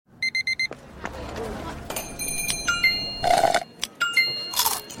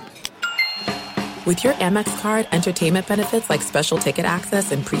With your Amex card, entertainment benefits like special ticket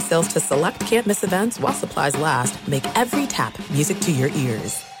access and pre-sales to select can't-miss events while supplies last make every tap music to your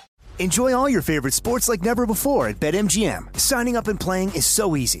ears. Enjoy all your favorite sports like never before at BetMGM. Signing up and playing is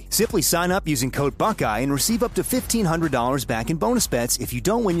so easy. Simply sign up using code Buckeye and receive up to $1,500 back in bonus bets if you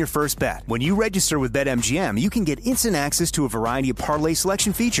don't win your first bet. When you register with BetMGM, you can get instant access to a variety of parlay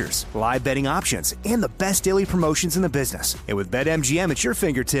selection features, live betting options, and the best daily promotions in the business. And with BetMGM at your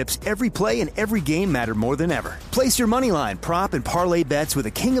fingertips, every play and every game matter more than ever. Place your moneyline, prop, and parlay bets with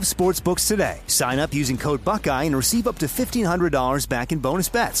the king of sportsbooks today. Sign up using code Buckeye and receive up to $1,500 back in bonus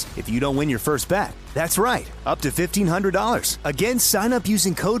bets if you don't win your first bet. That's right, up to $1,500. Again, sign up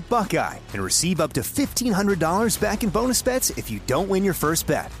using code Buckeye and receive up to $1,500 back in bonus bets if you don't win your first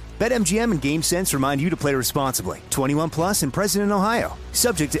bet. BetMGM and GameSense remind you to play responsibly. 21 plus and present in Ohio.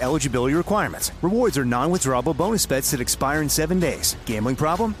 Subject to eligibility requirements. Rewards are non-withdrawable bonus bets that expire in 7 days. Gambling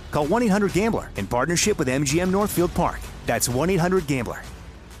problem? Call 1-800-GAMBLER in partnership with MGM Northfield Park. That's 1-800-GAMBLER.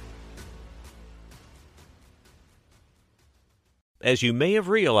 As you may have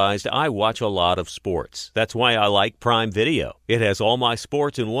realized, I watch a lot of sports. That's why I like Prime Video. It has all my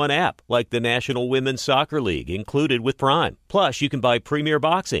sports in one app, like the National Women's Soccer League, included with Prime. Plus, you can buy Premier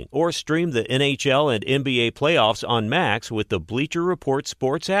Boxing or stream the NHL and NBA playoffs on Max with the Bleacher Report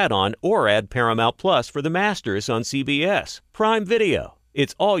Sports add-on, or add Paramount Plus for the Masters on CBS. Prime Video.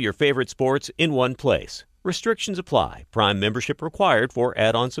 It's all your favorite sports in one place. Restrictions apply. Prime membership required for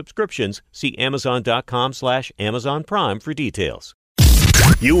add-on subscriptions. See Amazon.com/Amazon Prime for details.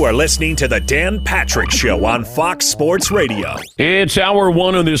 You are listening to the Dan Patrick Show on Fox Sports Radio. It's hour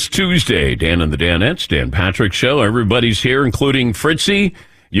one on this Tuesday. Dan and the Danettes, Dan Patrick Show. Everybody's here, including Fritzy.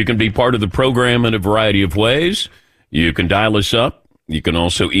 You can be part of the program in a variety of ways. You can dial us up. You can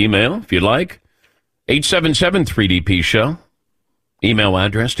also email, if you'd like. 877-3DP-SHOW. Email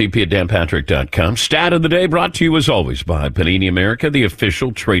address, dp@danpatrick.com. Stat of the day brought to you, as always, by Panini America, the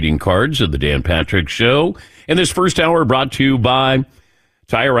official trading cards of the Dan Patrick Show. And this first hour brought to you by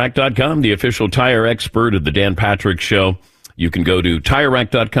TireRack.com, the official tire expert of the Dan Patrick Show. You can go to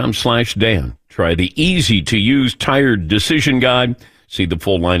TireRack.com/Dan. Try the easy-to-use tire decision guide. See the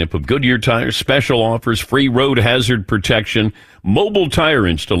full lineup of Goodyear tires, special offers, free road hazard protection, mobile tire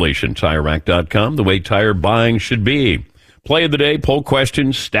installation. TireRack.com, the way tire buying should be. Play of the day, poll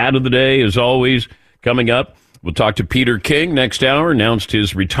questions, stat of the day, as always, coming up. We'll talk to Peter King next hour, announced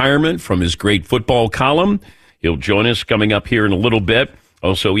his retirement from his great football column. He'll join us coming up here in a little bit.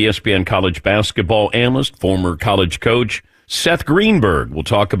 Also, ESPN college basketball analyst, former college coach, Seth Greenberg. We'll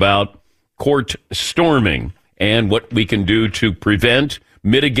talk about court storming and what we can do to prevent,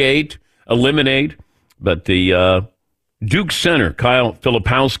 mitigate, eliminate. But the Duke center, Kyle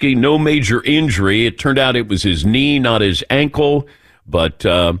Filipowski, no major injury. It turned out it was his knee, not his ankle. But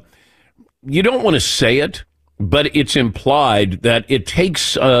you don't want to say it, but it's implied that it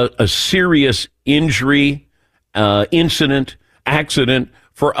takes a serious injury, incident, accident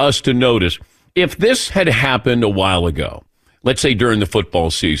for us to notice. If this had happened a while ago, let's say during the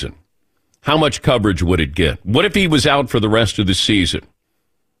football season, how much coverage would it get? What if he was out for the rest of the season?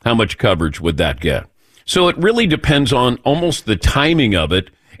 How much coverage would that get? So it really depends on almost the timing of it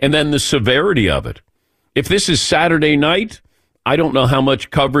and then the severity of it. If this is Saturday night, I don't know how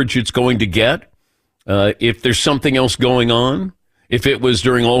much coverage it's going to get. If there's something else going on, if it was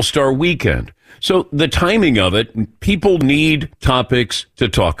during All-Star Weekend. So the timing of it, people need topics to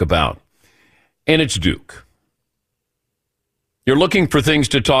talk about. And it's Duke. You're looking for things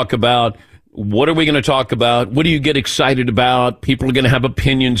to talk about. What are we going to talk about? What do you get excited about? People are going to have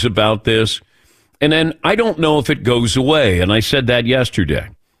opinions about this. And then I don't know if it goes away. And I said that yesterday.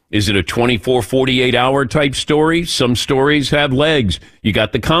 Is it a 24, 48-hour type story? Some stories have legs. You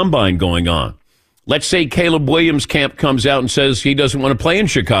got the combine going on. Let's say Caleb Williams' camp comes out and says he doesn't want to play in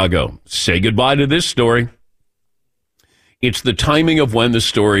Chicago. Say goodbye to this story. It's the timing of when the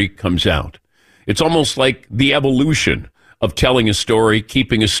story comes out. It's almost like the evolution of telling a story,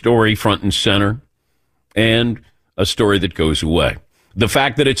 keeping a story front and center, and a story that goes away. The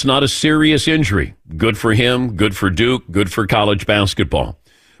fact that it's not a serious injury, good for him, good for Duke, good for college basketball.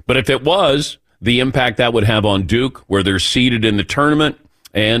 But if it was, the impact that would have on Duke, where they're seeded in the tournament,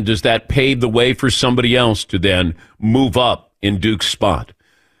 and does that pave the way for somebody else to then move up in Duke's spot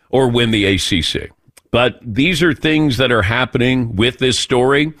or win the ACC? But these are things that are happening with this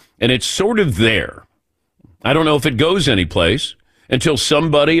story, and it's sort of there. I don't know if it goes anyplace until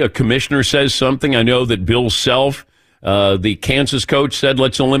somebody, a commissioner, says something. I know that Bill Self, the Kansas coach, said,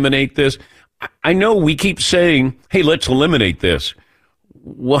 let's eliminate this. I know we keep saying, hey, let's eliminate this.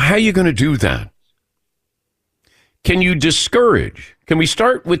 Well, how are you going to do that? Can you discourage? Can we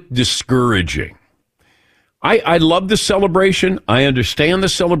start with discouraging? I love the celebration. I understand the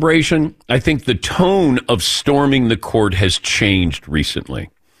celebration. I think the tone of storming the court has changed recently.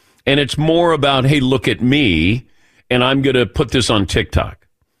 And it's more about, hey, look at me, and I'm going to put this on TikTok.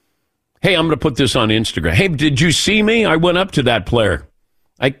 Hey, I'm going to put this on Instagram. Hey, did you see me? I went up to that player.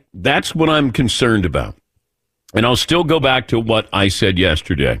 That's what I'm concerned about. And I'll still go back to what I said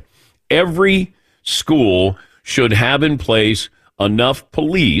yesterday. Every school should have in place enough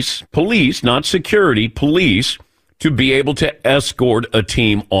police, not security, police, to be able to escort a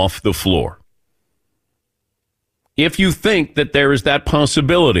team off the floor. If you think that there is that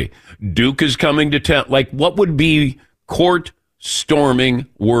possibility, Duke is coming to town. Like, what would be court storming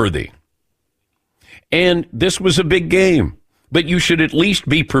worthy? And this was a big game, but you should at least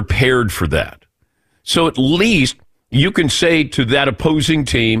be prepared for that. So at least you can say to that opposing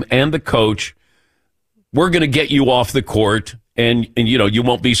team and the coach, we're going to get you off the court, and you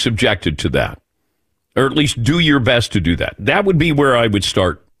won't be subjected to that. Or at least do your best to do that. That would be where I would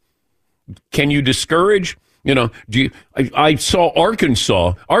start. Can you discourage? I saw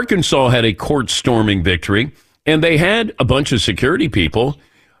Arkansas. Arkansas had a court storming victory, and they had a bunch of security people.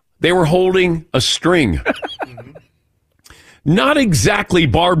 They were holding a string. Not exactly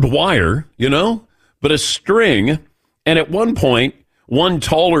barbed wire, but a string. And at one point, one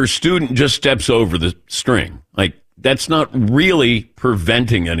taller student just steps over the string. Like, that's not really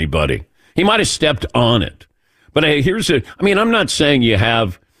preventing anybody. He might have stepped on it. But I'm not saying you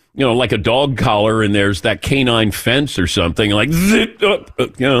have, like a dog collar and there's that canine fence or something, like,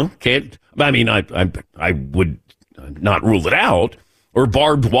 can't. I would not rule it out, or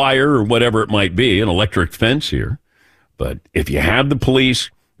barbed wire or whatever it might be, an electric fence here. But if you have the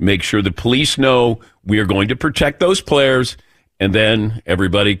police, make sure the police know we are going to protect those players, and then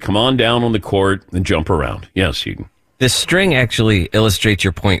everybody come on down on the court and jump around. Yes, you can. This string actually illustrates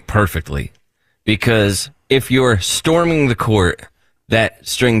your point perfectly, because if you're storming the court, that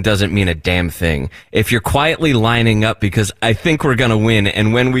string doesn't mean a damn thing. If you're quietly lining up because I think we're going to win,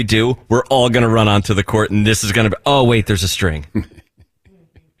 and when we do, we're all going to run onto the court, and this is going to be, oh, wait, there's a string.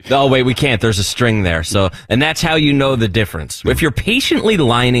 Oh, wait, we can't. There's a string there. So, and that's how you know the difference. If you're patiently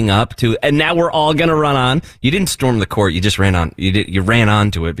lining up to, and now we're all going to run on, you didn't storm the court. You just ran on. You ran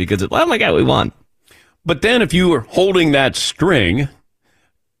onto it because, oh my God, we won. But then if you are holding that string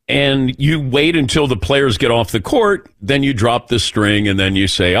and you wait until the players get off the court, then you drop the string and then you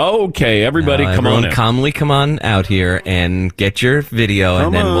say, oh, okay, everybody come on out. Calmly come on out here and get your video,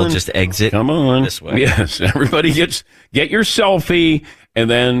 and then we'll just exit this way. Yes, everybody get your selfie. And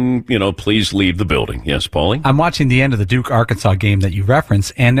then, please leave the building. Yes, Paulie? I'm watching the end of the Duke-Arkansas game that you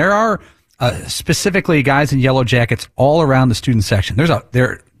referenced, and there are specifically guys in yellow jackets all around the student section.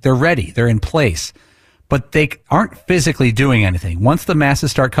 They're ready. They're in place. But they aren't physically doing anything. Once the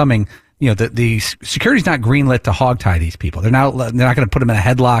masses start coming, the security's not greenlit to hogtie these people. They're not going to put them in a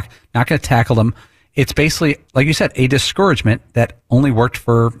headlock, not going to tackle them. It's basically, like you said, a discouragement that only worked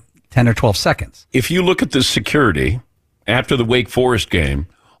for 10 or 12 seconds. If you look at the security after the Wake Forest game,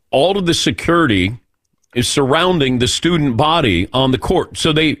 all of the security is surrounding the student body on the court.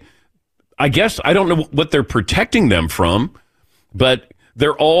 So I don't know what they're protecting them from, but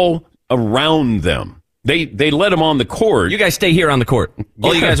they're all around them. They let them on the court. You guys stay here on the court.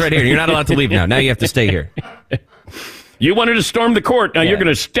 All you guys right here. You're not allowed to leave now. Now you have to stay here. You wanted to storm the court. Now you're going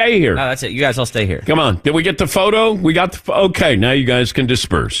to stay here. No, that's it. You guys all stay here. Come on. Did we get the photo? We got the okay, now you guys can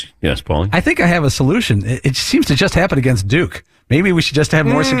disperse. Yes, Paulie? I think I have a solution. It seems to just happen against Duke. Maybe we should just have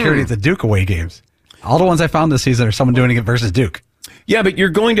more security at the Duke away games. All the ones I found this season are someone doing it versus Duke. Yeah, but you're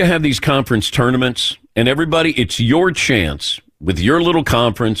going to have these conference tournaments, and everybody, it's your chance with your little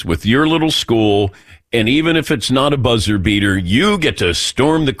conference, with your little school, and even if it's not a buzzer beater, you get to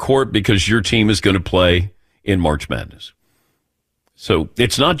storm the court because your team is going to play in March Madness. So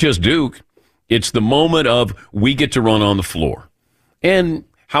it's not just Duke. It's the moment of we get to run on the floor. And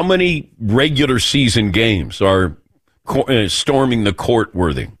how many regular season games are storming the court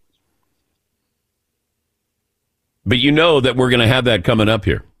worthy? But you know that we're going to have that coming up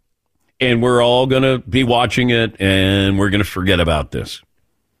here. And we're all going to be watching it, and we're going to forget about this.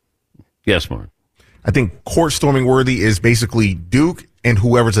 Yes, Mark. I think court storming worthy is basically Duke and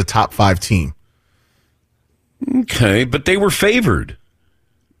whoever's a top 5 team. Okay, but they were favored.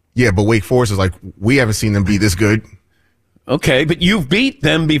 Yeah, but Wake Forest is like, we haven't seen them be this good. Okay, but you've beat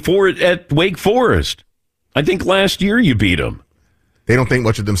them before at Wake Forest. I think last year you beat them. They don't think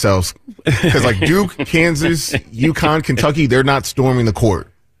much of themselves. Because like Duke, Kansas, UConn, Kentucky, they're not storming the court.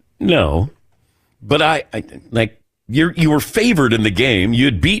 No, but I like you were favored in the game. You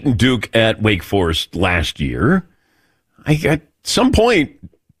had beaten Duke at Wake Forest last year. At some point,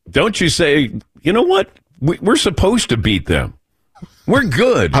 don't you say, you know what? We're supposed to beat them. We're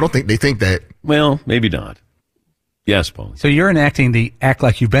good. I don't think they think that. Well, maybe not. Yes, Paul. So you're enacting the act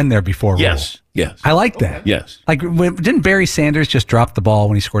like you've been there before rule. Yes. I like that. Yes. Like, didn't Barry Sanders just drop the ball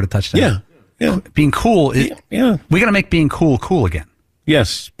when he scored a touchdown? Yeah. Being cool. Yeah. We got to make being cool again.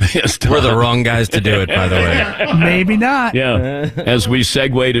 Yes. Todd. We're the wrong guys to do it, by the way. Maybe not. Yeah. As we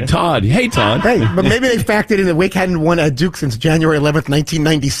segue to Todd. Hey, Todd. Hey, but maybe they factored in that Wake hadn't won at Duke since January 11th,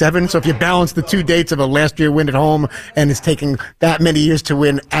 1997. So if you balance the 2 dates of a last year win at home and it's taking that many years to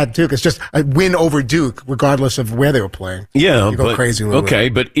win at Duke, it's just a win over Duke, regardless of where they were playing. Yeah. You go crazy a little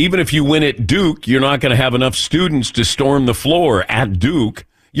bit. But even if you win at Duke, you're not going to have enough students to storm the floor at Duke.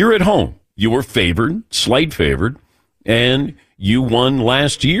 You're at home. You were favored, slight favored, and you won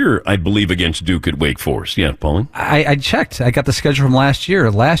last year, I believe, against Duke at Wake Forest. Yeah, Pauline? I checked. I got the schedule from last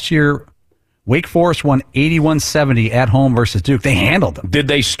year. Last year, Wake Forest won 81-70 at home versus Duke. They handled them. Did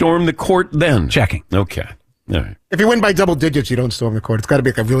they storm the court then? Checking. Okay. All right. If you win by double digits, you don't storm the court. It's got to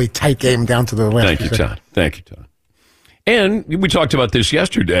be like a really tight game down to the last. Thank you, Todd. And we talked about this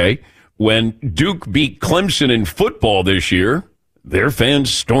yesterday. When Duke beat Clemson in football this year, their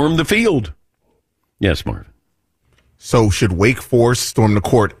fans stormed the field. Yes, Marvin. So should Wake Forest storm the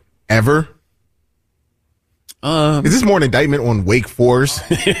court ever? Is this more an indictment on Wake Forest,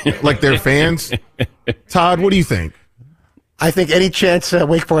 like their fans? Todd, what do you think? I think any chance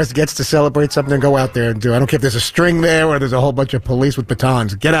Wake Forest gets to celebrate something, go out there and do. I don't care if there's a string there or there's a whole bunch of police with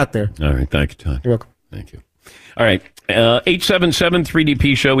batons. Get out there. All right. Thank you, Todd. You're welcome. Thank you. All right.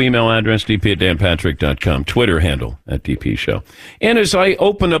 877-3DP Show. Email address dp@danpatrick.com. Twitter handle @DP Show. And as I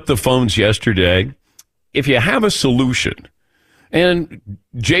opened up the phones yesterday, if you have a solution, and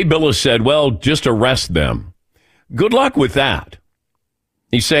Jay Billis said, well, just arrest them. Good luck with that.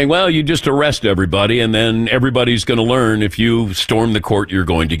 He's saying, well, you just arrest everybody, and then everybody's going to learn if you storm the court, you're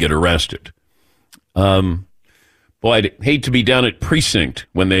going to get arrested. Boy, I'd hate to be down at precinct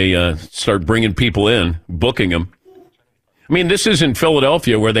when they start bringing people in, booking them. I mean, this is in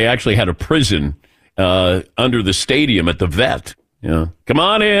Philadelphia where they actually had a prison under the stadium at the Vet. You know, come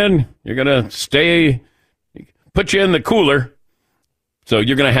on in. You're going to stay, put you in the cooler. So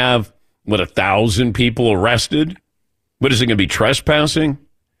you're going to have, 1,000 people arrested? What is it going to be, trespassing?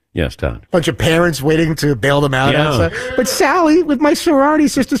 Yes, Todd. Bunch of parents waiting to bail them out. Yeah. Outside. But Sally, with my sorority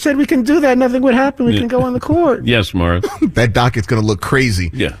sister, said we can do that. Nothing would happen. We can go on the court. Yes, Mark. That docket's going to look crazy.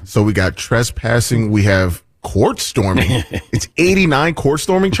 Yeah. So we got trespassing. We have court storming. It's 89 court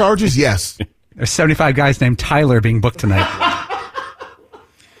storming charges? Yes. There's 75 guys named Tyler being booked tonight.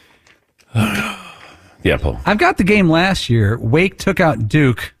 Yeah, Paul. I've got the game last year. Wake took out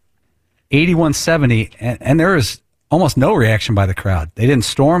Duke 81-70, and there was almost no reaction by the crowd. They didn't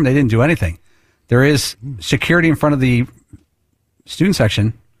storm. They didn't do anything. There is security in front of the student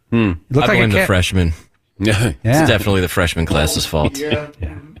section. It looked I like blame a the cat. freshmen. Yeah. It's definitely the freshman class's fault. Yeah.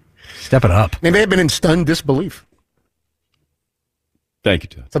 Step it up. They may have been in stunned disbelief. Thank you,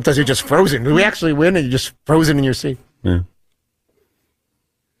 Todd. Sometimes you're just frozen. We actually win, and you're just frozen in your seat. Yeah.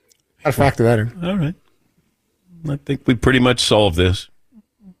 I'll factor that in. All right. I think we pretty much solved this.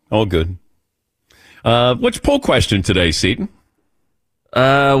 All good. What's poll question today, Seton?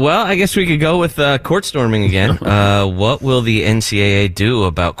 Well, I guess we could go with court storming again. What will the NCAA do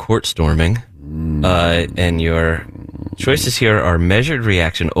about court storming? And your choices here are measured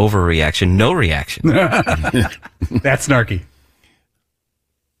reaction, overreaction, no reaction. That's snarky.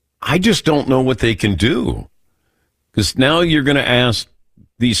 I just don't know what they can do. Because now you're going to ask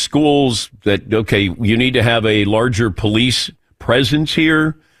these schools that, okay, you need to have a larger police presence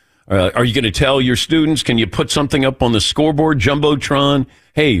here. Are you going to tell your students, can you put something up on the scoreboard, Jumbotron?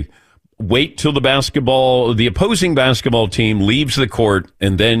 Hey, wait till the opposing basketball team leaves the court,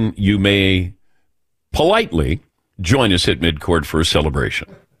 and then you may politely join us at midcourt for a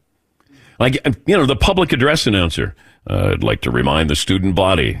celebration. Like, the public address announcer. I'd like to remind the student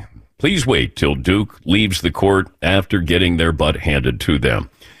body, please wait till Duke leaves the court after getting their butt handed to them.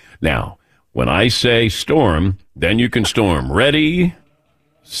 Now, when I say storm, then you can storm. Ready,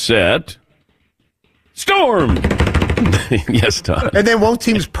 set, storm! Yes, Tom. And then won't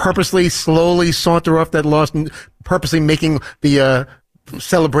teams purposely slowly saunter off that loss and purposely making the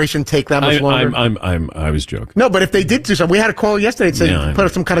celebration take that much longer? I was joking. No, but if they did do something, we had a call yesterday that said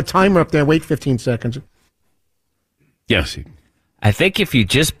put some kind of timer up there, wait 15 seconds. Yes. I think if you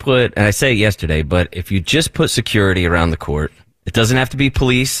just put, and I say it yesterday, but if you just put security around the court, it doesn't have to be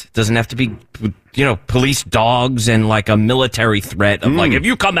police. It doesn't have to be, police dogs and like a military threat of like, if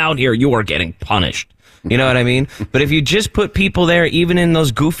you come out here, you are getting punished. You know what I mean? But if you just put people there, even in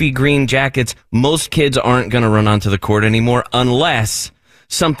those goofy green jackets, most kids aren't going to run onto the court anymore unless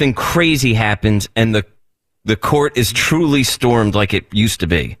something crazy happens and the the court is truly stormed like it used to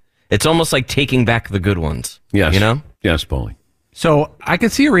be. It's almost like taking back the good ones. Yes. You know? Yes, Paulie. So I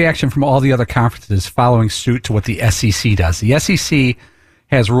could see a reaction from all the other conferences following suit to what the SEC does. The SEC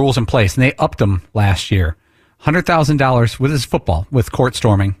has rules in place, and they upped them last year. $100,000 with his football, with court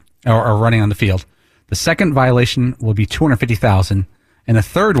storming or running on the field. The second violation will be $250,000, and the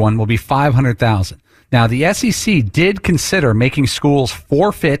third one will be $500,000. Now, the SEC did consider making schools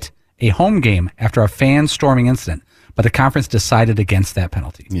forfeit a home game after a fan storming incident, but the conference decided against that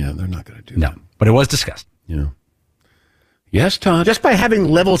penalty. Yeah, they're not going to do that. No, but it was discussed. Yeah. Yes, Todd? Just by having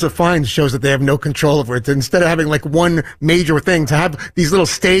levels of fines shows that they have no control over it. Instead of having like one major thing, to have these little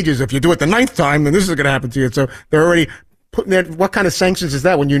stages. If you do it the 9th time, then this is going to happen to you. So they're already putting that. What kind of sanctions is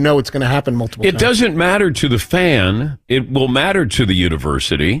that when you know it's going to happen multiple times? It doesn't matter to the fan. It will matter to the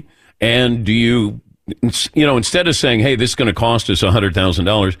university. And do you know, instead of saying, hey, this is going to cost us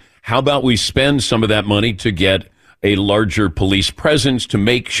 $100,000, how about we spend some of that money to get a larger police presence to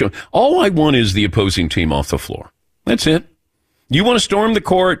make sure? All I want is the opposing team off the floor. That's it. You want to storm the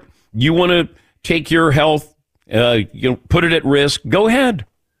court, you want to take your health, put it at risk, go ahead.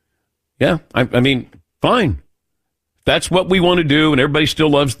 Yeah, I mean, fine. That's what we want to do, and everybody still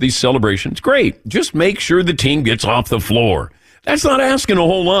loves these celebrations. Great. Just make sure the team gets off the floor. That's not asking a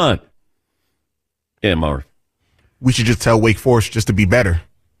whole lot. Yeah, Marv. We should just tell Wake Forest just to be better,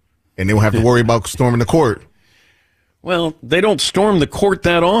 and they won't have to worry about storming the court. Well, they don't storm the court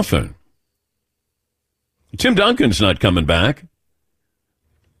that often. Tim Duncan's not coming back.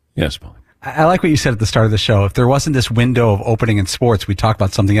 Yes, Paul. I like what you said at the start of the show. If there wasn't this window of opening in sports, we'd talk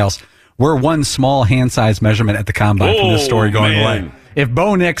about something else. We're one small hand-size measurement at the combine from this story going away. If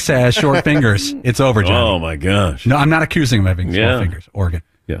Bo Nix has short fingers, it's over, Johnny. Oh, my gosh. No, I'm not accusing him of having small fingers. Oregon.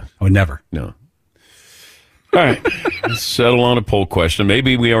 Yeah. I would never. No. All right. Let's settle on a poll question.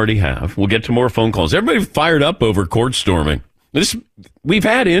 Maybe we already have. We'll get to more phone calls. Everybody fired up over court storming. We've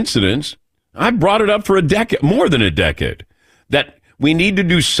had incidents. I brought it up for a decade, more than a decade, that we need to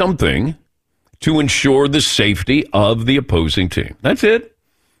do something to ensure the safety of the opposing team. That's it.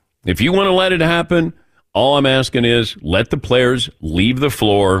 If you want to let it happen, all I'm asking is let the players leave the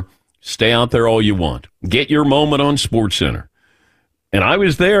floor, stay out there all you want. Get your moment on SportsCenter. And I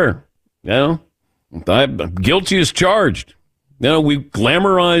was there. I'm guilty as charged. We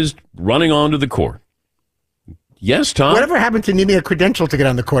glamorized running onto the court. Yes, Tom? Whatever happened to needing a credential to get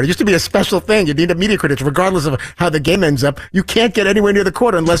on the court? It used to be a special thing. You need a media credential, regardless of how the game ends up. You can't get anywhere near the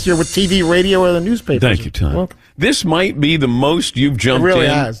court unless you're with TV, radio, or the newspaper. Thank you, Tom. Well, this might be the most you've jumped in. It really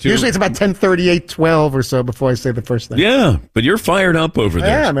has. Usually it's about 10:38, 12 or so before I say the first thing. Yeah, but you're fired up over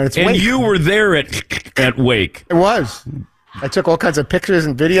there. Yeah, man, it's and Wake. You were there at Wake. It was. I took all kinds of pictures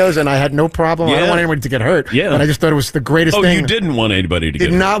and videos, and I had no problem. Yeah. I don't want anybody to get hurt. Yeah. But I just thought it was the greatest thing. Oh, you didn't want anybody to get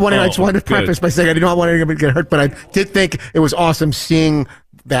hurt? Did not want to. I just wanted to preface good. by saying I did not want anybody to get hurt, but I did think it was awesome seeing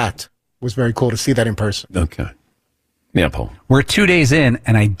that. It was very cool to see that in person. Okay. Yeah, Paul. We're 2 days in,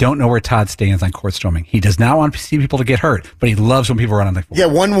 and I don't know where Todd stands on court storming. He does not want to see people to get hurt, but he loves when people run on the court. Yeah,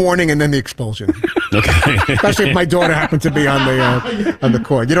 one warning and then the expulsion. Okay. Especially if my daughter happened to be on the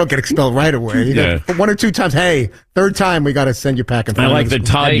court. You don't get expelled right away. You get 1 or 2 times. Hey, third time we got to send you packing. I like that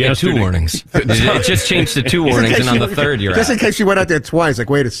Todd get yesterday. 2 warnings. It just changed to 2 warnings, and on the third you're just out. in case you went out there twice. Like,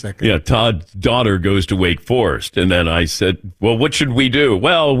 wait a second. Yeah, Todd's daughter goes to Wake Forest, and then I said, "Well, what should we do?"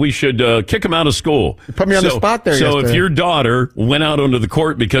 Well, we should kick him out of school. You put me on the spot there. So yesterday. if your daughter went out onto the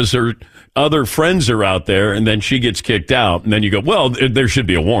court because her other friends are out there, and then she gets kicked out, and then you go, "Well, there should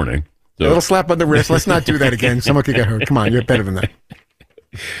be a warning." So. A little slap on the wrist. Let's not do that again. Someone could get hurt. Come on, you're better than that.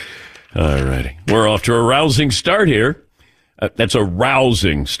 All righty. We're off to a rousing start here. That's a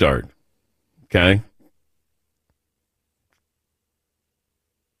rousing start. Okay?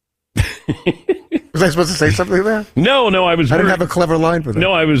 Was I supposed to say something there? No, I was worried. I didn't have a clever line for that.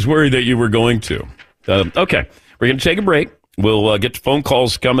 No, I was worried that you were going to. Okay. We're going to take a break. We'll get to phone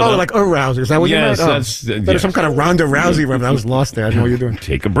calls coming up. Oh, like Rousey. Is that what yes, you meant? That's There's some kind of Ronda Rousey reference. I was lost there. I didn't know what you're doing.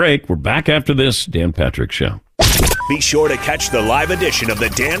 Take a break. We're back after this Dan Patrick Show. Be sure to catch the live edition of the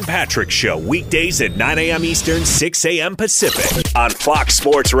Dan Patrick Show weekdays at 9 a.m. Eastern, 6 a.m. Pacific on Fox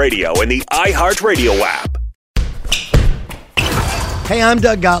Sports Radio and the iHeartRadio app. Hey, I'm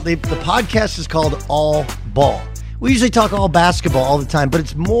Doug Gottlieb. The podcast is called All Ball. We usually talk all basketball all the time, but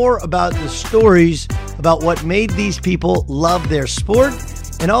it's more about the stories about what made these people love their sport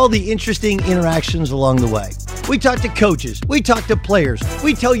and all the interesting interactions along the way. We talk to coaches. We talk to players.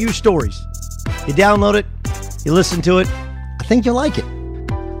 We tell you stories. You download it. You listen to it. I think you'll like it.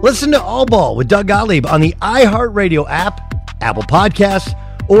 Listen to All Ball with Doug Gottlieb on the iHeartRadio app, Apple Podcasts,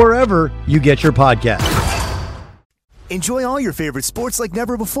 or wherever you get your podcasts. Enjoy all your favorite sports like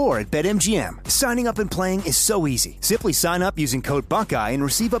never before at BetMGM. Signing up and playing is so easy. Simply sign up using code Buckeye and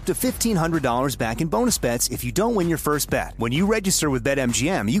receive up to $1,500 back in bonus bets if you don't win your first bet. When you register with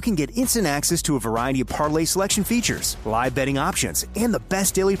BetMGM, you can get instant access to a variety of parlay selection features, live betting options, and the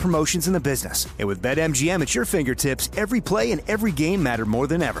best daily promotions in the business. And with BetMGM at your fingertips, every play and every game matter more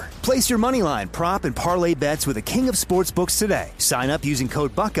than ever. Place your moneyline, prop, and parlay bets with the king of sportsbooks today. Sign up using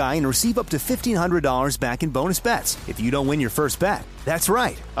code Buckeye and receive up to $1,500 back in bonus bets if you don't win your first bet. That's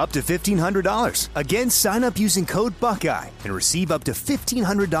right, up to $1,500. Again, sign up using code Buckeye and receive up to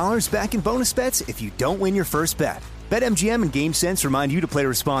 $1,500 back in bonus bets if you don't win your first bet. BetMGM and GameSense remind you to play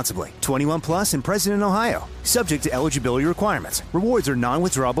responsibly. 21 plus and present in Ohio. Subject to eligibility requirements. Rewards are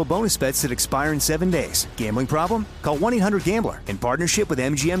non-withdrawable bonus bets that expire in 7 days. Gambling problem? Call 1-800-GAMBLER in partnership with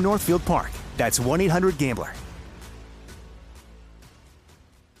MGM Northfield Park. That's 1-800-GAMBLER.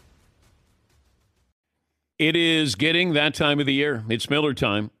 It is getting that time of the year. It's Miller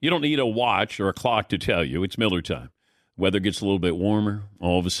time. You don't need a watch or a clock to tell you. It's Miller time. Weather gets a little bit warmer.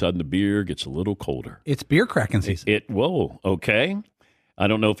 All of a sudden, the beer gets a little colder. It's beer cracking season. Whoa, okay. I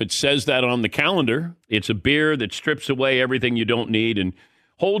don't know if it says that on the calendar. It's a beer that strips away everything you don't need and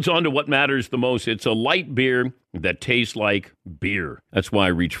holds on to what matters the most. It's a light beer that tastes like beer. That's why I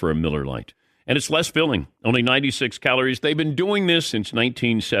reach for a Miller Lite. And it's less filling, only 96 calories. They've been doing this since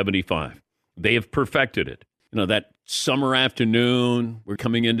 1975. They have perfected it. You know, that summer afternoon, we're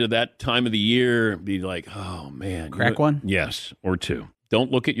coming into that time of the year, be like, oh, man. Crack one? Yes, or two. Don't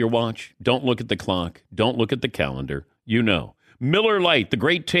look at your watch. Don't look at the clock. Don't look at the calendar. You know. Miller Lite, the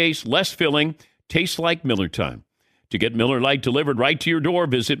great taste, less filling, tastes like Miller time. To get Miller Lite delivered right to your door,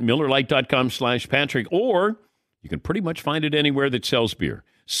 visit MillerLite.com/Patrick, or you can pretty much find it anywhere that sells beer.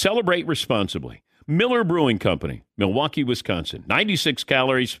 Celebrate responsibly. Miller Brewing Company, Milwaukee, Wisconsin. 96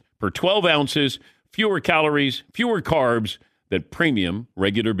 calories per 12 ounces. Fewer calories, fewer carbs than premium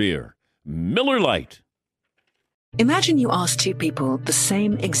regular beer. Miller Lite. Imagine you ask two people the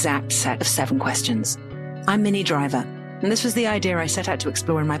same exact set of 7 questions. I'm Minnie Driver, and this was the idea I set out to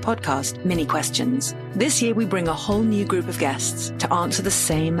explore in my podcast, Mini Questions. This year, we bring a whole new group of guests to answer the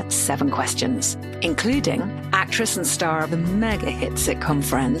same 7 questions, including actress and star of the mega hit sitcom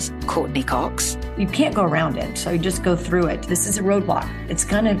Friends, Courtney Cox. You can't go around it, so you just go through it. This is a roadblock. It's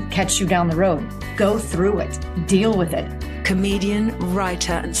going to catch you down the road. Go through it. Deal with it. Comedian,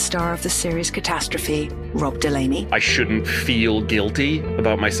 writer, and star of the series Catastrophe, Rob Delaney. I shouldn't feel guilty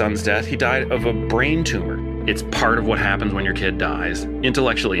about my son's death. He died of a brain tumor. It's part of what happens when your kid dies.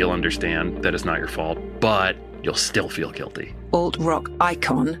 Intellectually, you'll understand that it's not your fault, but you'll still feel guilty. Alt-rock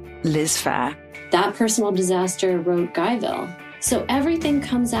icon, Liz Phair. That personal disaster wrote Guyville. So everything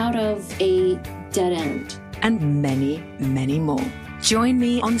comes out of a dead end. And many, many more. Join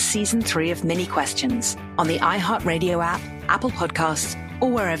me on Season 3 of Mini Questions on the iHeartRadio app, Apple Podcasts, or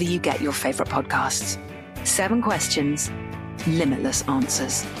wherever you get your favorite podcasts. 7 questions, limitless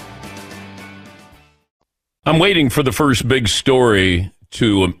answers. I'm waiting for the first big story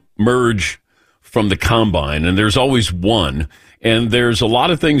to emerge from the combine, and there's always one. And there's a lot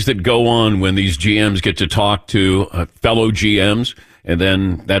of things that go on when these GMs get to talk to fellow GMs. And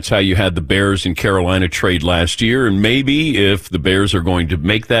then that's how you had the Bears and Carolina trade last year. And maybe if the Bears are going to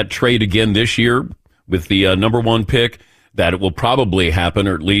make that trade again this year with the number 1 pick, that it will probably happen,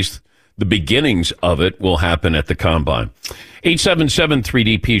 or at least the beginnings of it will happen at the combine.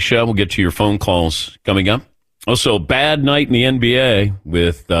 877-3DP show. We'll get to your phone calls coming up. Also, bad night in the NBA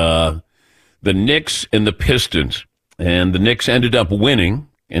with the Knicks and the Pistons. And the Knicks ended up winning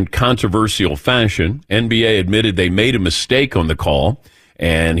in controversial fashion. NBA admitted they made a mistake on the call.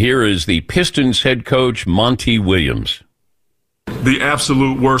 And here is the Pistons head coach, Monty Williams. The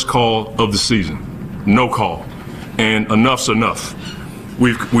absolute worst call of the season. No call. And enough's enough.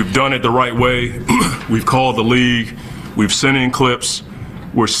 We've done it the right way. We've called the league. We've sent in clips.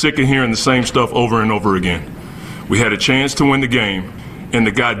 We're sick of hearing the same stuff over and over again. We had a chance to win the game, and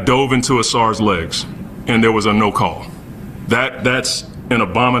the guy dove into Asar's legs, and there was a no call. That's an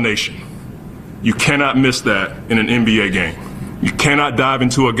abomination. You cannot miss that in an NBA game. You cannot dive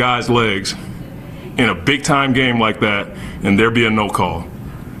into a guy's legs in a big-time game like that and there be a no call.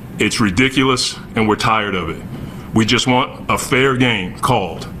 It's ridiculous, and we're tired of it. We just want a fair game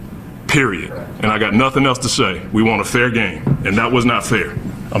called, period. And I got nothing else to say. We want a fair game, and that was not fair.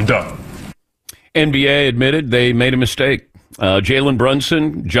 I'm done. NBA admitted they made a mistake. Jalen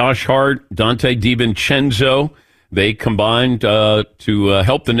Brunson, Josh Hart, Dante DiVincenzo, they combined to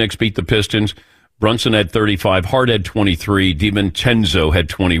help the Knicks beat the Pistons. Brunson had 35, Hart had 23, DiVincenzo had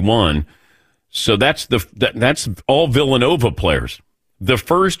 21. So that's all Villanova players. the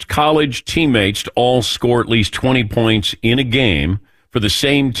first college teammates to all score at least 20 points in a game for the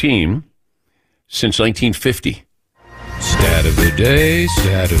same team since 1950. Stat of the day,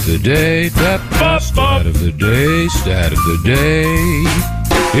 stat of the day, stat of the day, stat of the day.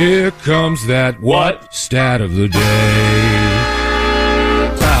 Here comes that what? Stat of the day.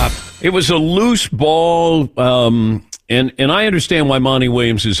 It was a loose ball, and I understand why Monty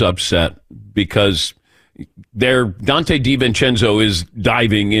Williams is upset, because Dante DiVincenzo is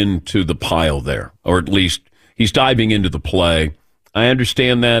diving into the pile there, or at least he's diving into the play. I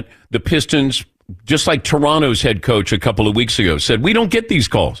understand that. The Pistons, just like Toronto's head coach a couple of weeks ago, said, we don't get these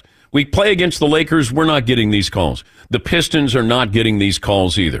calls. We play against the Lakers, we're not getting these calls. The Pistons are not getting these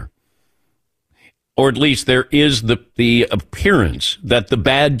calls either. Or at least there is the appearance that the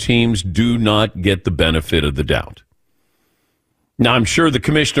bad teams do not get the benefit of the doubt. Now, I'm sure the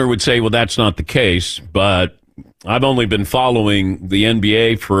commissioner would say, well, that's not the case, but I've only been following the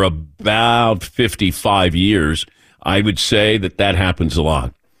NBA for about 55 years. I would say that happens a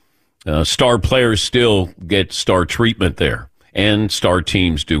lot. Star players still get star treatment there, and star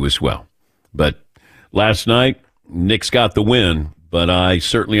teams do as well. But last night, Knicks got the win, but I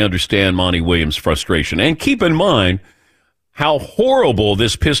certainly understand Monty Williams' frustration. And keep in mind how horrible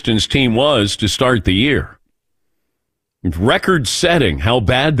this Pistons team was to start the year. Record-setting, how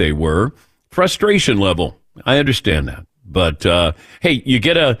bad they were. Frustration level, I understand that. But, hey, you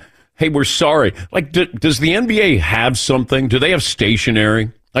get hey, we're sorry. Like, does the NBA have something? Do they have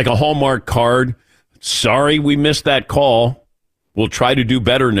stationery? Like a Hallmark card? Sorry we missed that call. We'll try to do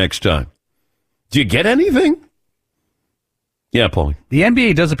better next time. Do you get anything? Yeah, Paulie. The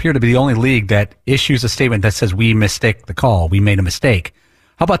NBA does appear to be the only league that issues a statement that says we mistake the call. We made a mistake.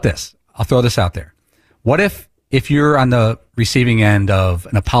 How about this? I'll throw this out there. What if you're on the receiving end of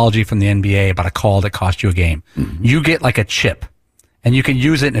an apology from the NBA about a call that cost you a game, you get like a chip, and you can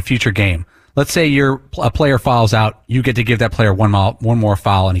use it in a future game. Let's say a player fouls out, you get to give that player one more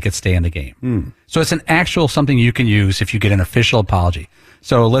foul, and he could stay in the game. So it's an actual something you can use if you get an official apology.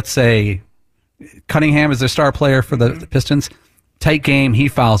 So let's say Cunningham is the star player for the Pistons. Tight game, he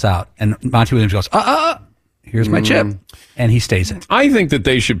fouls out, and Monty Williams goes, here's my chip, and he stays in. I think that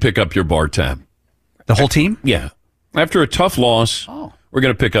they should pick up your bar tab. The whole team? Yeah. After a tough loss, we're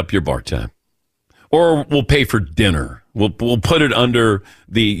going to pick up your bar tab. Or we'll pay for dinner. We'll put it under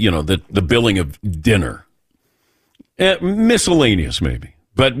the billing of dinner. Miscellaneous, maybe.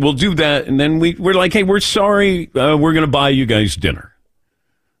 But we'll do that, and then we're like, hey, we're sorry, we're going to buy you guys dinner.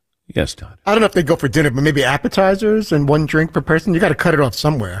 Yes, Todd. I don't know if they go for dinner, but maybe appetizers and one drink per person. You got to cut it off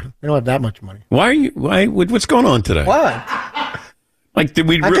somewhere. They don't have that much money. What's going on today? What? Like, did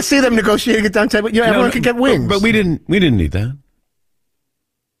we? I could see them negotiating it down table. Everyone could get wings. But we didn't need that.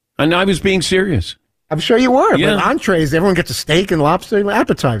 And I was being serious. I'm sure you were. Yeah. But entrees, everyone gets a steak and lobster and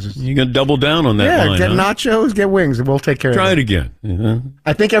appetizers. You're going to double down on that line, get nachos, get wings, and we'll take care of it. Try it again. Yeah.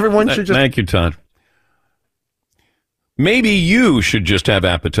 I think everyone should just... Thank you, Todd. Maybe you should just have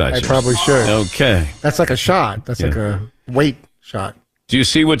appetizers. I probably should. Okay. That's like a shot. That's like a weight shot. Do you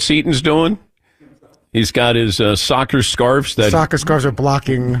see what Seaton's doing? He's got his soccer scarves. Soccer scarves are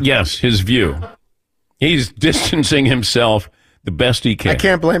blocking... Yes, his view. He's distancing himself the best he can. I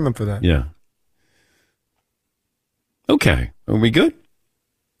can't blame him for that. Yeah. Okay. Are we good?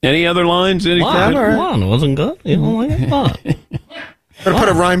 Any other lines? Anything? One wasn't good. You know, like Better put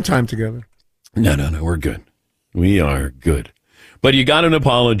a rhyme time together. No. We're good. We are good. But you got an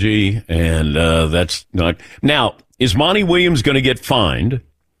apology, and that's not... Now, is Monty Williams going to get fined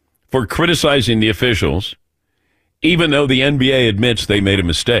for criticizing the officials, even though the NBA admits they made a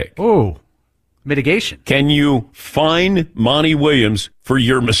mistake? Oh, mitigation. Can you fine Monty Williams for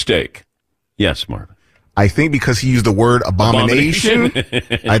your mistake? Yes, Marvin. I think because he used the word abomination,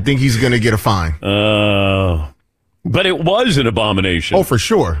 I think he's going to get a fine. But it was an abomination. Oh, for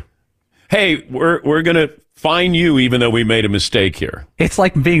sure. Hey, we're going to fine you even though we made a mistake here. It's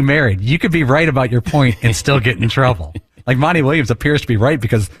like being married. You could be right about your point and still get in trouble. Like Monty Williams appears to be right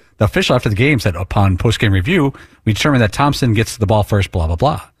because the official after the game said, upon post-game review, we determined that Thompson gets the ball first, blah, blah,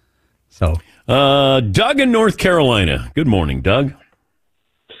 blah. So, Doug in North Carolina. Good morning, Doug.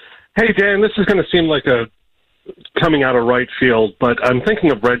 Hey, Dan, this is going to seem like a coming out of right field, but I'm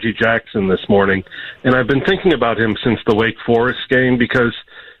thinking of Reggie Jackson this morning, and I've been thinking about him since the Wake Forest game because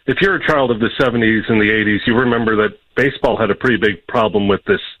if you're a child of the 70s and the 80s, you remember that baseball had a pretty big problem with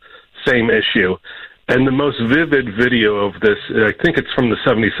this same issue. And the most vivid video of this, I think it's from the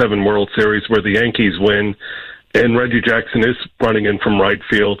 77 World Series where the Yankees win, and Reggie Jackson is running in from right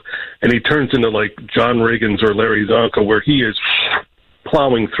field, and he turns into like John Riggins or Larry Zonka, where he is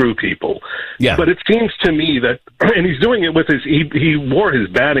plowing through people. Yeah. But it seems to me that, and he's doing it with he wore his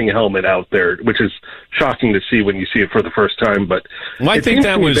batting helmet out there, which is shocking to see when you see it for the first time. But I think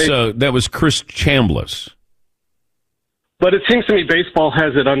that was Chris Chambliss. But it seems to me baseball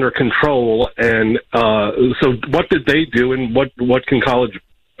has it under control, and so what did they do, and what can college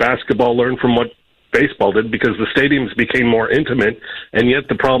basketball learn from what baseball did? Because the stadiums became more intimate, and yet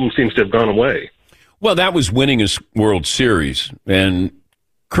the problem seems to have gone away. Well, that was winning his World Series, and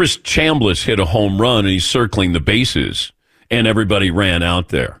Chris Chambliss hit a home run, and he's circling the bases, and everybody ran out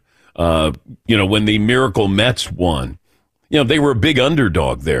there. When the Miracle Mets won, they were a big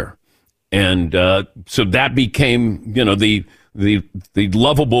underdog there. And so that became, the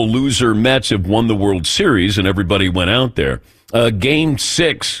lovable loser Mets have won the World Series, and everybody went out there. Game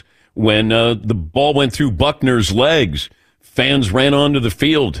 6, when the ball went through Buckner's legs, fans ran onto the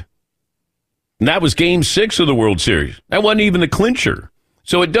field. And that was Game 6 of the World Series. That wasn't even the clincher.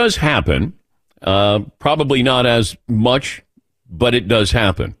 So it does happen. Probably not as much, but it does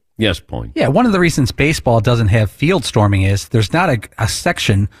happen. Yes, Point. Yeah, one of the reasons baseball doesn't have field storming is there's not a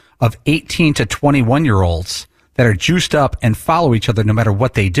section of 18 to 21-year-olds that are juiced up and follow each other no matter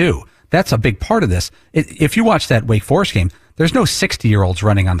what they do. That's a big part of this. If you watch that Wake Forest game, there's no 60-year-olds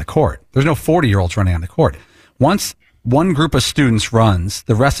running on the court. There's no 40-year-olds running on the court. Once one group of students runs,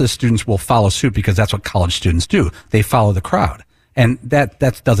 the rest of the students will follow suit because that's what college students do. They follow the crowd. And that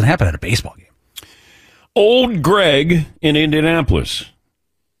doesn't happen at a baseball game. Old Greg in Indianapolis.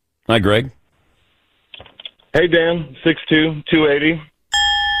 Hi, Greg. Hey, Dan. 6'2", 280.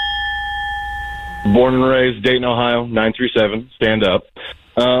 Born and raised Dayton, Ohio, 937. Stand up.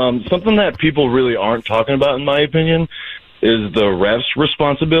 Something that people really aren't talking about, in my opinion, is the refs'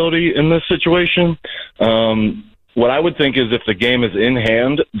 responsibility in this situation. What I would think is if the game is in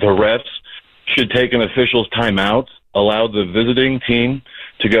hand, the refs should take an official's timeout, allow the visiting team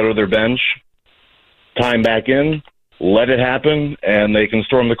to go to their bench, time back in, let it happen, and they can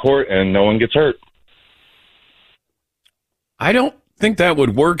storm the court and no one gets hurt. I don't think that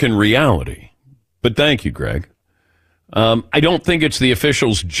would work in reality, but thank you, Greg. I don't think it's the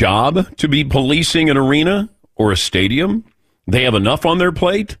official's job to be policing an arena or a stadium. They have enough on their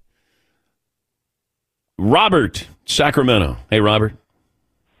plate. Robert, Sacramento. Hey, Robert.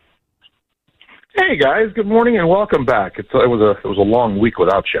 Hey guys, good morning and welcome back. It was a long week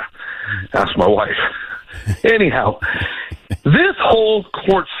without you. Ask my wife. Anyhow, this whole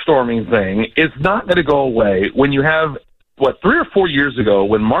court storming thing is not going to go away when you have 3 or 4 years ago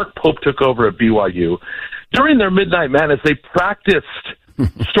when Mark Pope took over at BYU. During their Midnight Madness, they practiced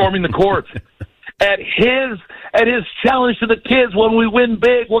storming the court. At his challenge to the kids, when we win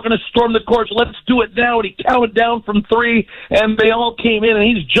big, we're going to storm the courts. Let's do it now. And he counted down from 3, and they all came in, and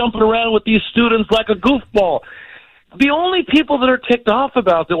he's jumping around with these students like a goofball. The only people that are ticked off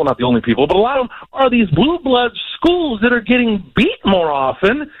about it, well, not the only people, but a lot of them are these blue blood schools that are getting beat more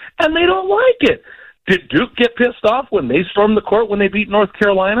often, and they don't like it. Did Duke get pissed off when they stormed the court when they beat North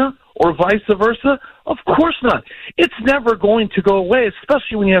Carolina, or vice versa? Of course not. It's never going to go away,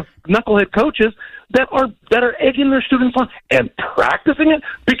 especially when you have knucklehead coaches that are egging their students on and practicing it,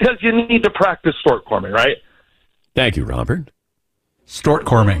 because you need to practice stortcorming, right? Thank you, Robert.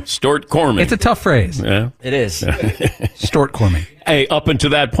 Stortcorming. Stortcorming. It's a tough phrase. Yeah. It is. Stortcorming. Hey, up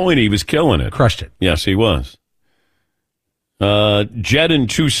until that point, he was killing it. Crushed it. Yes, he was. Jed in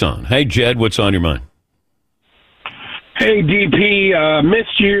Tucson. Hey, Jed, what's on your mind? Hey, DP,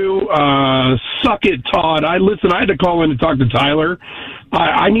 missed you. Suck it, Todd. I had to call in to talk to Tyler.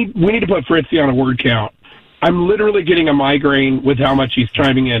 We need to put Fritzy on a word count. I'm literally getting a migraine with how much he's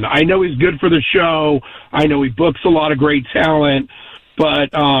chiming in. I know he's good for the show. I know he books a lot of great talent.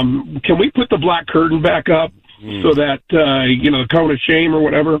 But can we put the black curtain back up so that, the cone of shame or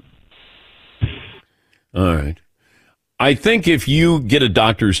whatever? All right. I think if you get a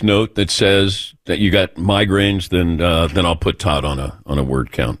doctor's note that says that you got migraines, then I'll put Todd on a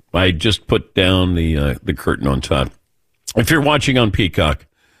word count. I just put down the curtain on Todd. If you're watching on Peacock,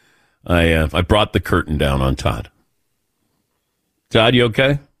 I brought the curtain down on Todd. Todd, you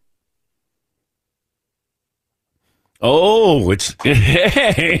okay? Oh,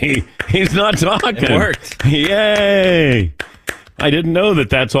 hey, he's not talking. It worked. Yay. I didn't know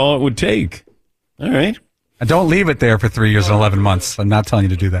that's all it would take. All right. Don't leave it there for 3 years and 11 months. I'm not telling you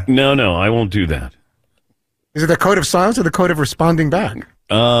to do that. No, I won't do that. Is it the code of silence or the code of responding back?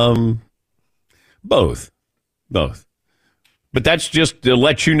 Both. But that's just to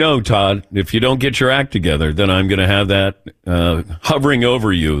let you know, Todd, if you don't get your act together, then I'm going to have that hovering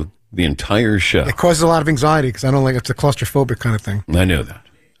over you the entire show. It causes a lot of anxiety because I don't like it's a claustrophobic kind of thing. I know that.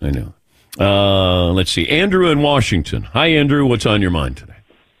 Let's see. Andrew in Washington. Hi, Andrew. What's on your mind today?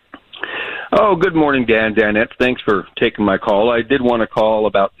 Oh, good morning, Dan. Danette, thanks for taking my call. I did want to call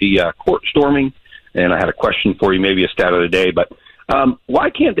about the court storming, and I had a question for you, maybe a stat of the day. But why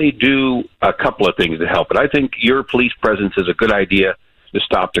can't they do a couple of things to help it? I think your police presence is a good idea to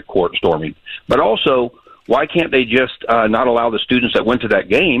stop the court storming. But also, why can't they just not allow the students that went to that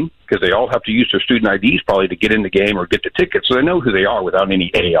game, because they all have to use their student IDs probably to get in the game or get the tickets, so they know who they are without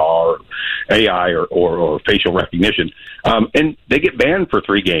any AR, or AI, or facial recognition. And they get banned for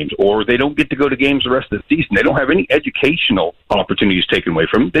 3 games, or they don't get to go to games the rest of the season. They don't have any educational opportunities taken away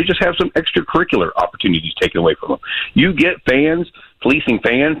from them. They just have some extracurricular opportunities taken away from them. You get fans policing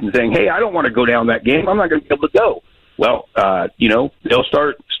fans and saying, hey, I don't want to go down that game. I'm not going to be able to go. Well, they'll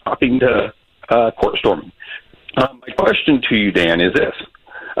start stopping the court storming. My question to you, Dan, is this.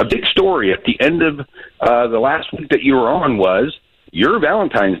 A big story at the end of the last week that you were on was your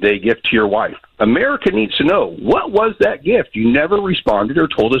Valentine's Day gift to your wife. America needs to know, what was that gift? You never responded or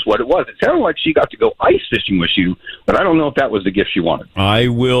told us what it was. It sounded like she got to go ice fishing with you, but I don't know if that was the gift she wanted. I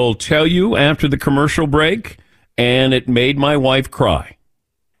will tell you after the commercial break, and it made my wife cry.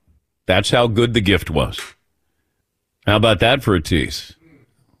 That's how good the gift was. How about that for a tease?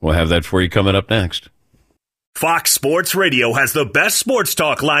 We'll have that for you coming up next. Fox Sports Radio has the best sports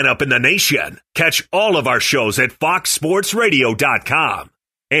talk lineup in the nation. Catch all of our shows at foxsportsradio.com.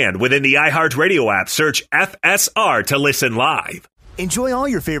 And within the iHeartRadio app, search FSR to listen live. Enjoy all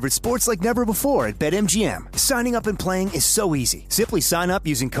your favorite sports like never before at BetMGM. Signing up and playing is so easy. Simply sign up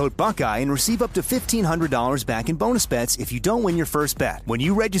using code Buckeye and receive up to $1,500 back in bonus bets if you don't win your first bet. When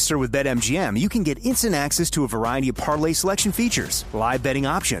you register with BetMGM, you can get instant access to a variety of parlay selection features, live betting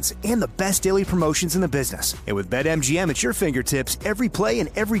options, and the best daily promotions in the business. And with BetMGM at your fingertips, every play and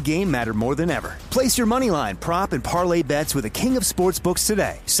every game matter more than ever. Place your moneyline, prop, and parlay bets with the king of sportsbooks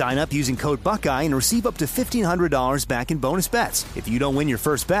today. Sign up using code Buckeye and receive up to $1,500 back in bonus bets if you don't win your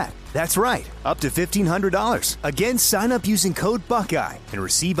first bet. That's right, up to $1,500. Again, sign up using code Buckeye and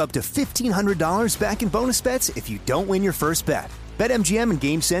receive up to $1,500 back in bonus bets if you don't win your first bet. BetMGM and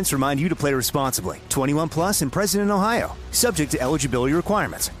GameSense remind you to play responsibly. 21 plus and present in Ohio. Subject to eligibility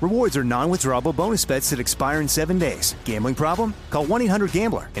requirements. Rewards are non-withdrawable bonus bets that expire in 7 days. Gambling problem? Call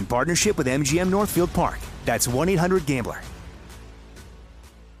 1-800-GAMBLER in partnership with MGM Northfield Park. That's 1-800-GAMBLER.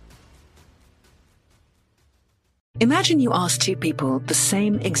 Imagine you ask 2 people the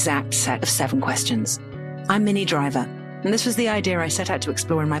same exact set of 7 questions. I'm Minnie Driver, and this was the idea I set out to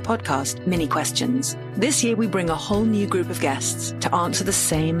explore in my podcast, Mini Questions. This year, we bring a whole new group of guests to answer the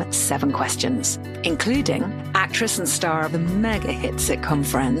same 7 questions, including actress and star of the mega hit sitcom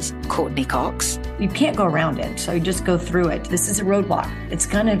Friends, Courtney Cox. You can't go around it, so you just go through it. This is a roadblock. It's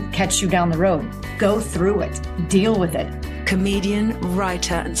going to catch you down the road. Go through it. Deal with it. Comedian,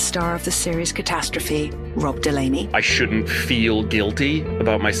 writer, and star of the series Catastrophe, Rob Delaney. I shouldn't feel guilty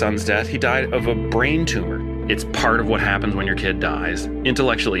about my son's death. He died of a brain tumor. It's part of what happens when your kid dies.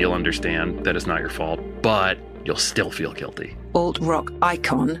 Intellectually, you'll understand that it's not your fault, but you'll still feel guilty. Alt-rock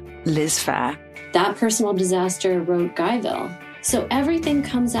icon, Liz Phair. That personal disaster wrote Guyville. So everything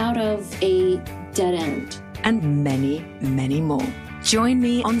comes out of a dead end. And many, many more. Join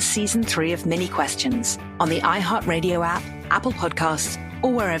me on Season 3 of Mini Questions on the iHeartRadio app, Apple Podcasts,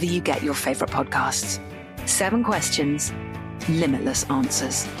 or wherever you get your favorite podcasts. 7 questions, limitless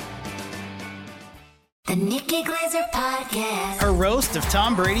answers. The Nikki Glazer Podcast. Her roast of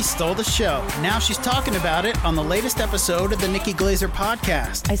Tom Brady stole the show. Now she's talking about it on the latest episode of the Nikki Glazer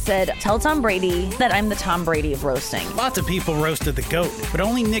Podcast. I said, tell Tom Brady that I'm the Tom Brady of roasting. Lots of people roasted the GOAT, but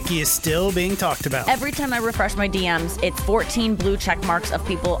only Nikki is still being talked about. Every time I refresh my DMs, it's 14 blue check marks of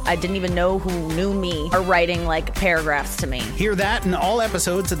people I didn't even know who knew me are writing like paragraphs to me. Hear that in all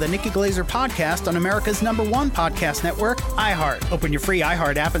episodes of the Nikki Glazer Podcast on America's #1 podcast network, iHeart. Open your free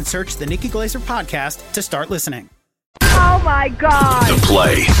iHeart app and search the Nikki Glazer Podcast to start listening. Oh my God! The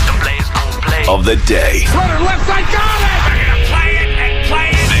play of the day. Runner left side, got it! They're gonna play it and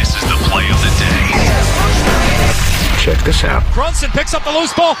play it. This is the play of the day. Check this out. Brunson picks up the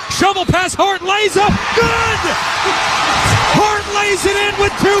loose ball. Shovel pass. Hart lays up. Good! Hart lays it in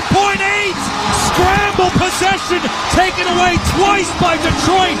with 2.8. Scramble possession taken away twice by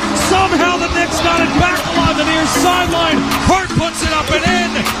Detroit. Somehow the Knicks got it back along the near sideline. Hart puts it up and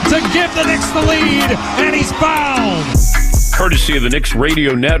in to give the Knicks the lead, and he's fouled. Courtesy of the Knicks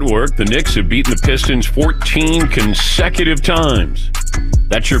Radio Network, the Knicks have beaten the Pistons 14 consecutive times.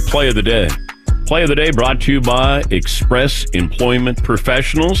 That's your play of the day. Play of the day brought to you by Express Employment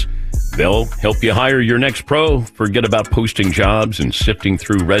Professionals. They'll help you hire your next pro. Forget about posting jobs and sifting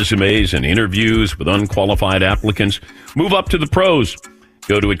through resumes and interviews with unqualified applicants. Move up to the pros.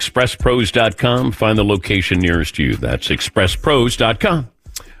 Go to expresspros.com, find the location nearest you. That's expresspros.com.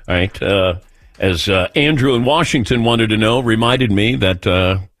 All right. As Andrew in Washington wanted to know, reminded me that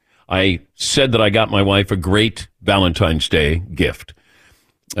I said that I got my wife a great Valentine's Day gift.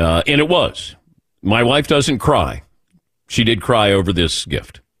 And it was. My wife doesn't cry. She did cry over this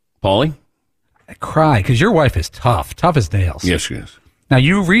gift. Paulie? I cry because your wife is tough as nails. Yes, she is. Now,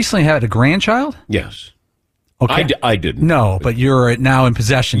 you recently had a grandchild? Yes. Okay. I didn't. No, but you're now in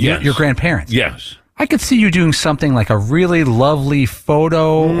possession. Yes. Your grandparents. Yes. I could see you doing something like a really lovely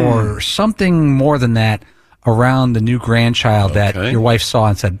photo or something more than that around the new grandchild that your wife saw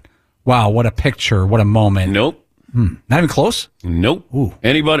and said, wow, what a picture, what a moment. Nope. Not even close? Nope. Ooh.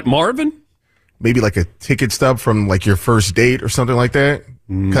 Anybody? Marvin? Maybe like a ticket stub from like your first date or something like that.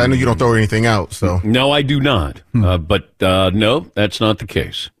 'Cause I know you don't throw anything out, so. No, I do not. But no, that's not the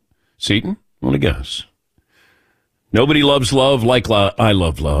case. Seton, want to guess? Nobody loves love like I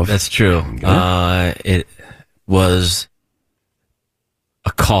love love. That's true. It was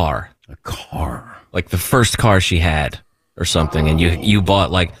a car. A car. Like the first car she had or something. And you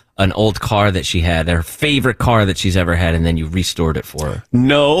bought like an old car that she had, her favorite car that she's ever had, and then you restored it for her.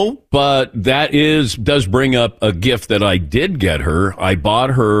 No, but that does bring up a gift that I did get her. I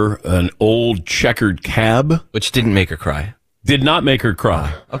bought her an old checkered cab. Which didn't make her cry. Did not make her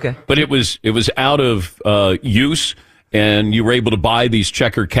cry. Okay. But it was out of use, and you were able to buy these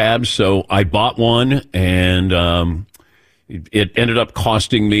checker cabs. So I bought one, and it ended up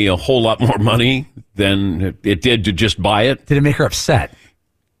costing me a whole lot more money than it did to just buy it. Did it make her upset?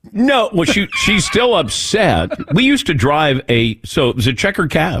 No. Well, she's still upset. We used to drive so it was a checker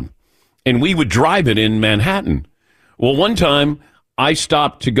cab, and we would drive it in Manhattan. Well, one time I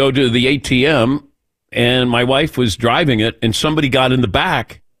stopped to go to the ATM, and my wife was driving it, and somebody got in the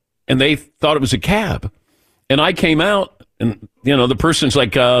back, and they thought it was a cab. And I came out, and, the person's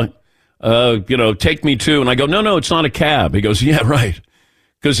like, take me to, and I go, no, it's not a cab. He goes, yeah, right.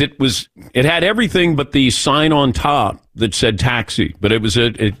 Because it had everything but the sign on top that said taxi, but it was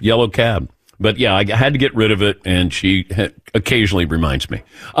a yellow cab. But yeah, I had to get rid of it, and she occasionally reminds me.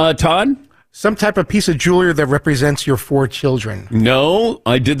 Todd? Some type of piece of jewelry that represents your 4 children. No,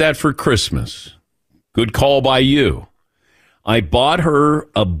 I did that for Christmas. Good call by you. I bought her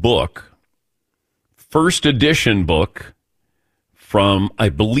a book, first edition book from, I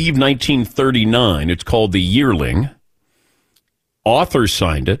believe, 1939. It's called The Yearling. Author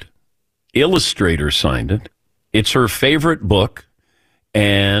signed it. Illustrator signed it. It's her favorite book,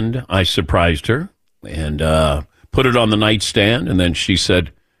 and I surprised her and put it on the nightstand, and then she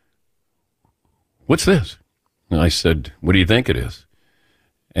said, what's this? And I said, what do you think it is?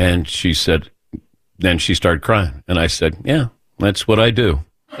 And she said, then she started crying, and I said, yeah, that's what I do.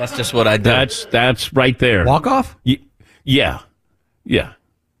 That's just what I do. That's right there. Walk off? Yeah,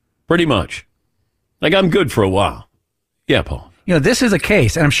 pretty much. Like, I'm good for a while. Yeah, Paul. This is a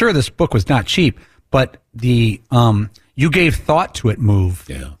case, and I'm sure this book was not cheap, but the you gave thought to it move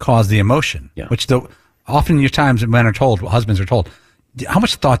caused the emotion, which often your times men are told, husbands are told, how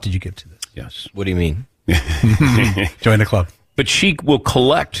much thought did you give to this? Yes. What do you mean? Join the club. But she will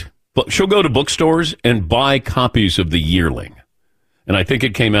collect, she'll go to bookstores and buy copies of The Yearling. And I think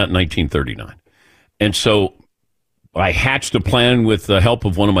it came out in 1939. And so I hatched a plan with the help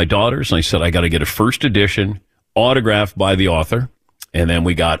of one of my daughters, and I said, I got to get a first edition, autographed by the author, and then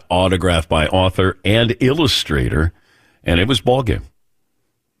we got autographed by author and illustrator, and it was ballgame.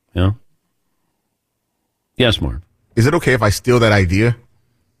 Yes, Mark. Is it okay if I steal that idea?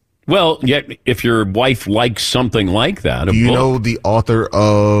 Well, yeah, if your wife likes something like that, do you know the author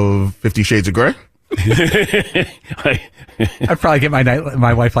of 50 Shades of Grey? I'd probably get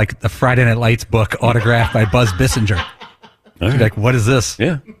my wife like the Friday Night Lights book autographed by Buzz Bissinger. She'd be like, what is this?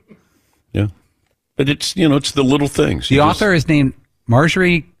 Yeah. But it's, it's the little things. The author is named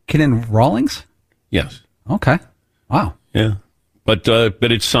Marjorie Kinnan Rawlings? Yes. Okay. Wow. Yeah. But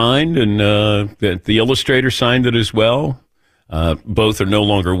it's signed, and the illustrator signed it as well. Both are no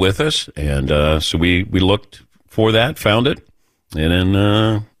longer with us, and so we looked for that, found it, and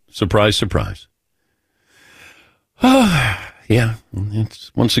then surprise. Yeah,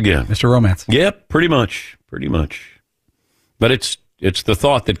 it's once again Mr. Romance. Yep, pretty much. But it's the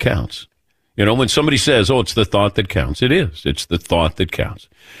thought that counts. When somebody says, "Oh, it's the thought that counts," it is. It's the thought that counts.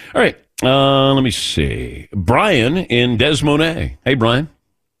 All right, let me see. Brian in Des Moines. Hey, Brian.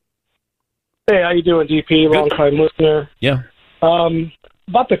 Hey, how you doing, DP? Long-time listener. Yeah.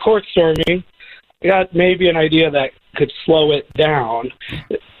 About the court storming, I got maybe an idea that could slow it down.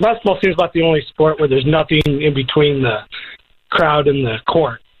 Basketball seems like the only sport where there's nothing in between the crowd and the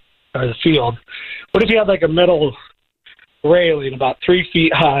court or the field. What if you had like a middle railing about 3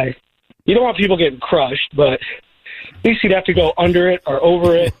 feet high. You don't want people getting crushed, but at least you'd have to go under it or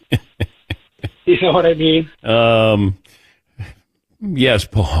over it. You know what I mean? Yes,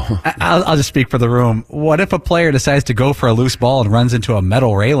 Paul. I'll just speak for the room. What if a player decides to go for a loose ball and runs into a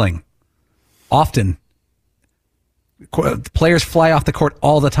metal railing? Often. Players fly off the court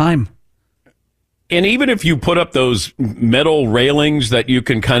all the time. And even if you put up those metal railings that you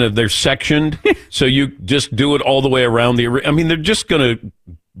can they're sectioned, so you just do it all the way around they're just going to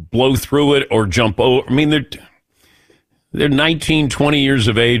blow through it or jump over. I mean, they're 19, 20 years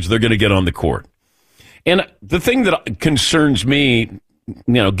of age. They're going to get on the court. And the thing that concerns me,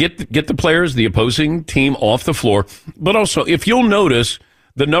 get the players, the opposing team off the floor. But also, if you'll notice,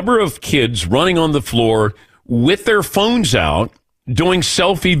 the number of kids running on the floor with their phones out, doing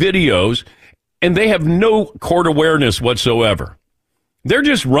selfie videos, and they have no court awareness whatsoever. They're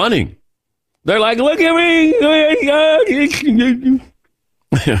just running. They're like, look at me.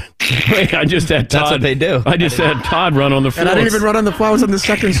 I just had Todd. That's what they do. I just had Todd run on the floor. And I didn't even run on the floor. I was on the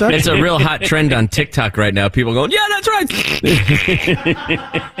second section. It's a real hot trend on TikTok right now. People going, yeah, that's right.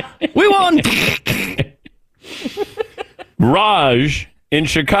 We won. Raj in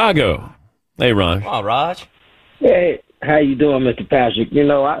Chicago. Hey, Raj. Oh, Raj. Hey, how you doing, Mr. Patrick?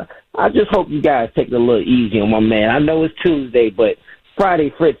 I just hope you guys take it a little easy on my man. I know it's Tuesday, but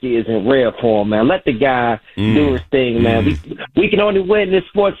Friday Fritzy is in rare form, man. Let the guy do his thing, man. We can only win this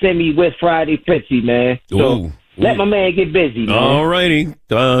sports Emmy with Friday Fritzy, man. So let my man get busy, man. All righty.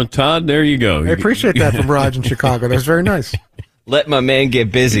 Todd, there you go. I appreciate that from Raj in Chicago. That's very nice. Let my man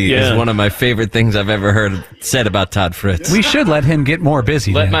get busy is one of my favorite things I've ever heard said about Todd Fritz. We should let him get more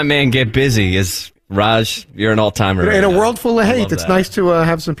busy. Let my man get busy is... Raj, you're an all-timer. In a world full of hate, it's nice to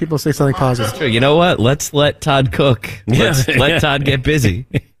have some people say something positive. True. You know what? Let's let Todd cook. Let Todd get busy.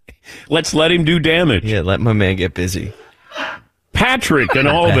 Let's let him do damage. Yeah, let my man get busy. Patrick in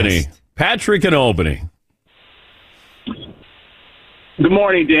Albany. Patrick in Albany. Good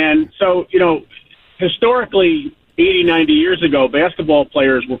morning, Dan. So, historically, 80, 90 years ago, basketball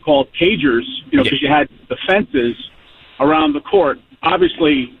players were called cagers, because you had the fences around the court.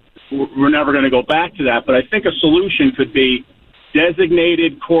 Obviously, we're never going to go back to that, but I think a solution could be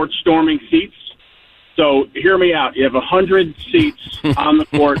designated court storming seats. So hear me out. You have 100 seats on the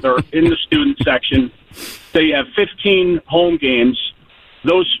court or in the student section. So you have 15 home games.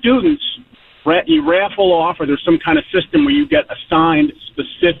 Those students, you raffle off, or there's some kind of system where you get assigned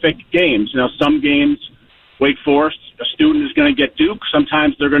specific games. Some games, Wake Forest, a student is going to get Duke.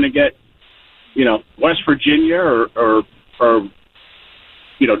 Sometimes they're going to get, West Virginia or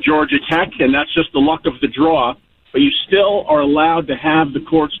Georgia Tech, and that's just the luck of the draw. But you still are allowed to have the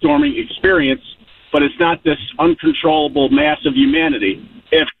court storming experience, but it's not this uncontrollable mass of humanity.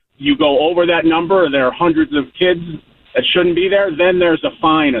 If you go over that number, or there are hundreds of kids that shouldn't be there, then there's a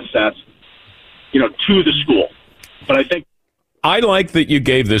fine assessed, to the school. But I think I like that you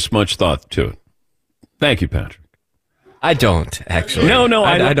gave this much thought to it. Thank you, Patrick. I don't, actually. No,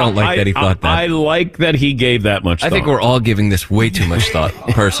 I don't like that he thought that. I like that he gave that much thought. I think we're all giving this way too much thought,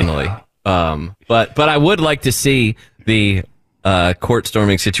 personally. But I would like to see the court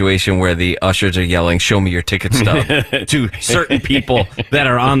storming situation where the ushers are yelling, "Show me your ticket stub," to certain people that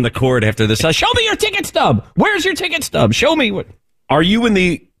are on the court after this. Show me your ticket stub. Where's your ticket stub? Show me what. Are you in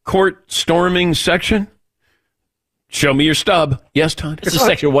the court storming section? Show me your stub. Yes, Todd. This is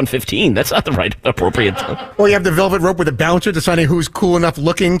section 115. That's not the right appropriate time. Or you have the velvet rope with a bouncer deciding who's cool enough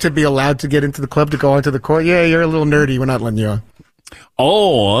looking to be allowed to get into the club to go onto the court. Yeah, you're a little nerdy. We're not letting you on.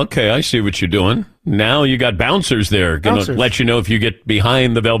 Oh, okay. I see what you're doing. Now you got bouncers there. Going to let you know if you get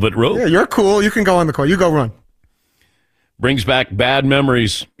behind the velvet rope. Yeah, you're cool. You can go on the court. You go run. Brings back bad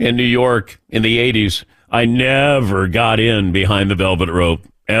memories in New York in the 80s. I never got in behind the velvet rope,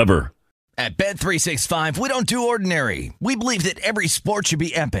 ever. At Bet365, we don't do ordinary. We believe that every sport should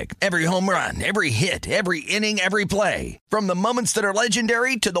be epic. Every home run, every hit, every inning, every play. From the moments that are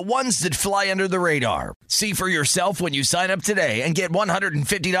legendary to the ones that fly under the radar. See for yourself when you sign up today and get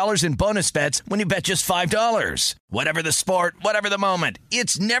 $150 in bonus bets when you bet just $5. Whatever the sport, whatever the moment,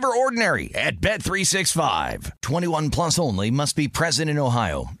 it's never ordinary at Bet365. 21 plus only. Must be present in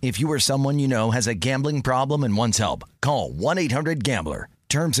Ohio. If you or someone you know has a gambling problem and wants help, call 1-800-GAMBLER.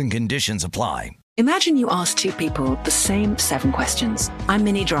 Terms and conditions apply. Imagine you ask two people the same 7 questions. I'm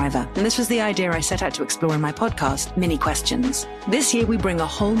Minnie Driver, and this was the idea I set out to explore in my podcast, Mini Questions. This year, we bring a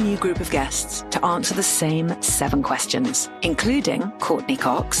whole new group of guests to answer the same 7 questions, including Courtney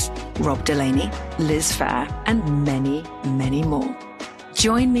Cox, Rob Delaney, Liz Fair, and many, many more.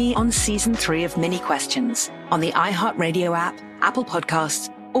 Join me on Season 3 of Mini Questions on the iHeartRadio app, Apple Podcasts,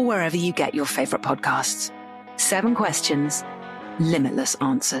 or wherever you get your favorite podcasts. 7 questions, limitless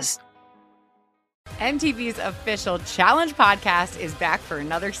answers. MTV's official Challenge podcast is back for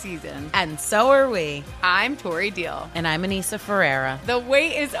another season. And so are we. I'm Tori Deal. And I'm Anissa Ferreira. The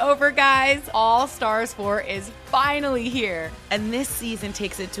wait is over, guys. All Stars 4 is finally here. And this season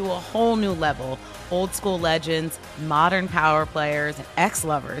takes it to a whole new level. Old school legends, modern power players, and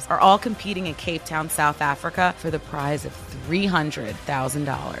ex-lovers are all competing in Cape Town, South Africa for the prize of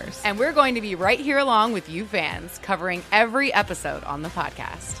 $300,000. And we're going to be right here along with you fans, covering every episode on the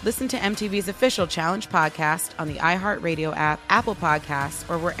podcast. Listen to MTV's official Challenge podcast on the iHeartRadio app, Apple Podcasts,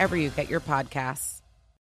 or wherever you get your podcasts.